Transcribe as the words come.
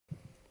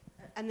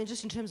And then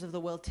just in terms of the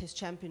World Test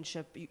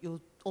Championship,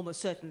 you'll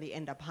almost certainly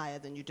end up higher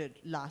than you did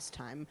last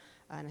time,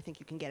 and I think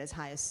you can get as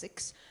high as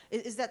 6.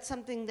 Is that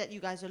something that you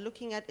guys are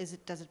looking at?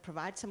 Does it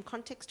provide some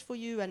context for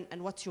you,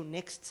 and what's your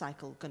next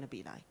cycle going to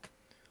be like?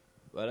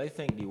 Well, I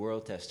think the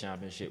World Test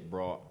Championship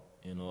brought,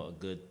 a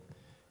good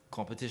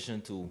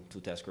competition to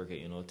Test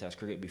cricket. Test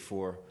cricket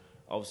before,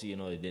 obviously,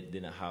 they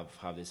didn't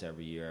have this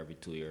every year, every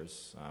 2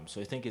 years.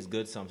 So I think it's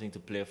good, something to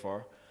play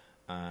for.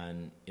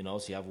 And,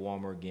 also you have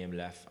one more game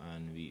left,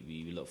 and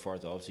we look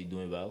forward to obviously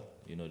doing well.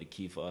 The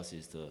key for us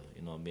is to,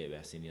 make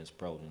West Indians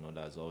proud.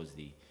 That's always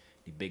the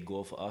big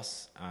goal for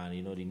us. And,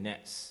 the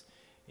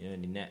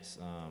next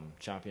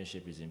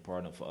championship is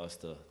important for us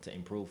to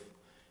improve.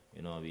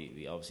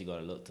 We obviously got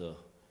to look to,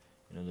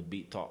 to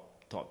beat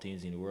top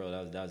teams in the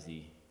world.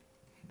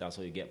 That's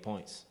how you get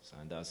points.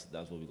 And that's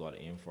what we got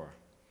to aim for.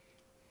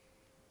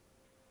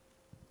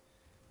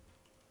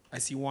 I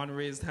see one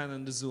raised hand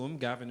on the Zoom.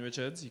 Gavin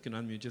Richards, you can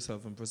unmute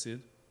yourself and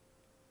proceed.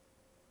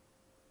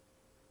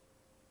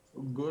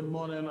 Good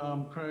morning,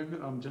 Kraigg.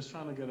 I'm just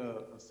trying to get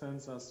a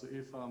sense as to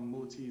if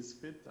Moti is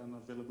fit and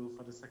available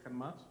for the second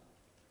match.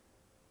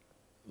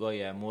 Well,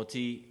 yeah,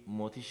 Moti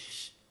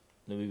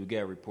we will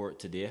get a report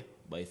today,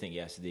 but I think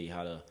yesterday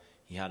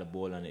he had a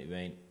ball and it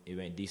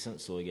went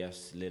decent. So I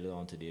guess later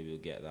on today we'll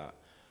get that,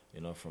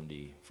 from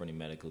the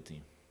medical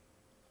team.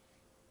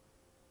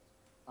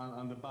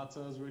 And the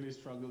batters really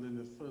struggled in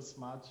the first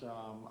match.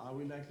 Are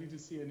we likely to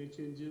see any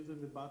changes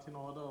in the batting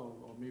order,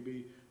 or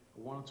maybe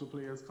 1 or 2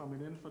 players coming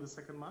in for the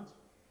second match?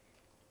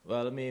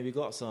 Well, I mean, we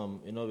got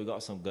some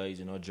guys,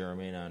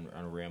 Jermaine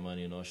and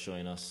Raymond,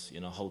 showing us,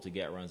 how to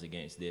get runs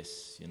against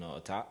this,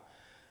 attack.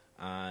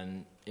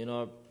 And,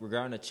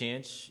 regarding a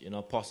change,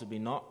 possibly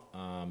not.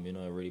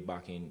 Really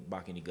backing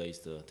the guys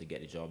to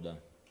get the job done.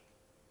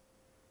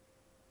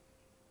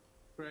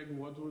 Kraigg,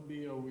 what would be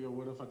your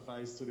word of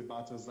advice to the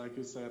batters? Like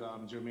you said,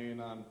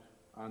 Jermaine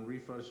and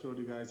Reefer showed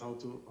you guys how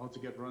to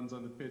get runs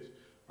on the pitch.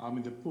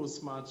 In the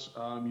post-match,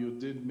 you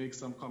did make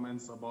some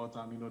comments about,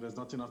 there's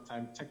not enough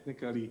time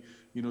technically,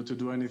 to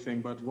do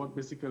anything. But what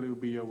basically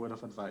would be your word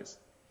of advice?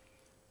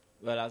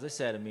 Well, as I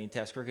said,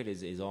 Test cricket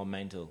is all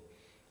mental.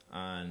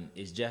 And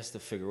it's just to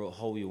figure out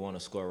how you want to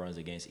score runs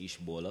against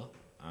each bowler.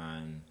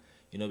 And,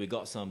 we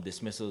got some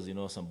dismissals,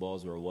 some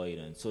balls were wide.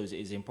 And so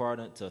it's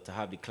important to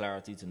have the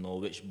clarity to know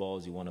which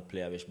balls you want to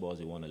play, which balls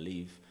you want to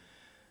leave.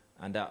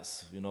 And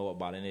that's, what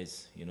batting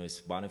is.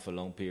 It's batting for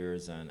long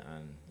periods and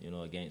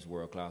against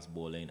world-class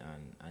bowling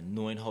and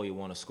knowing how you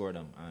want to score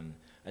them. And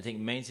I think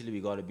mentally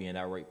we got to be in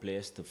that right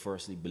place to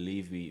firstly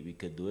believe we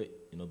could do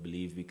it,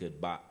 believe we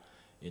could bat,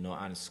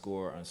 and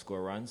score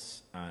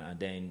runs. And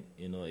then,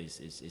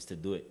 it's to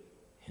do it.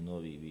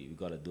 We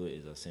got to do it.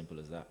 It's as simple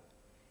as that.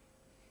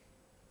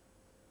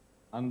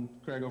 And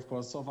Kraigg, of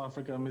course, South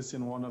Africa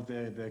missing one of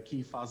their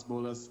key fast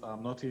bowlers.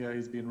 Not here,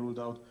 he's been ruled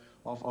out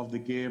of the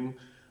game.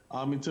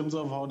 In terms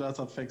of how that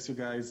affects you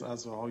guys,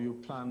 as well, how you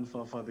plan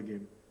for the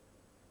game?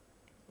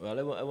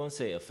 Well, I won't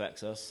say it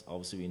affects us.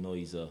 Obviously, we know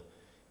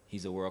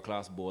he's a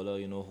world-class bowler,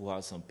 who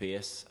has some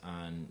pace.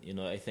 And,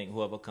 I think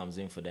whoever comes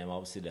in for them,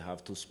 obviously they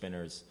have 2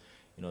 spinners.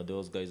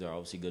 Those guys are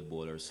obviously good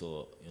bowlers.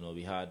 So,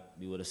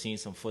 we would have seen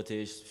some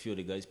footage. A few of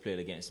the guys played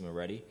against him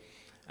already.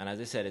 And as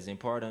I said, it's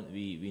important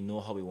we know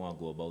how we want to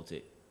go about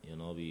it.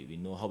 We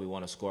know how we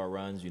want to score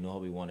runs. We know how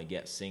we want to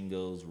get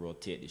singles,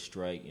 rotate the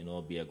strike,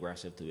 be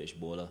aggressive to each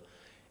bowler.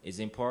 It's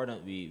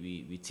important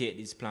we take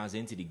these plans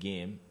into the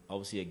game.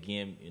 Obviously, a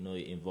game,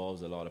 it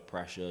involves a lot of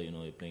pressure.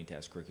 You're playing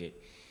Test cricket.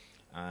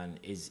 And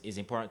it's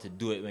important to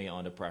do it when you're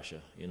under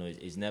pressure.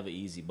 It's never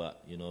easy,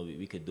 but,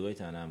 we could do it,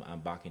 and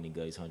I'm backing the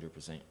guys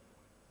 100%.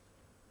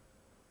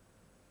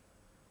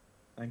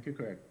 Thank you,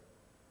 Kraigg.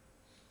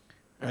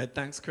 All right,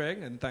 thanks,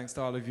 Kraigg, and thanks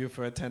to all of you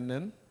for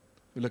attending.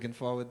 We're looking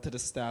forward to the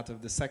start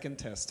of the second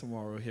test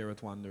tomorrow here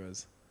at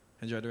Wanderers.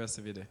 Enjoy the rest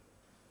of your day.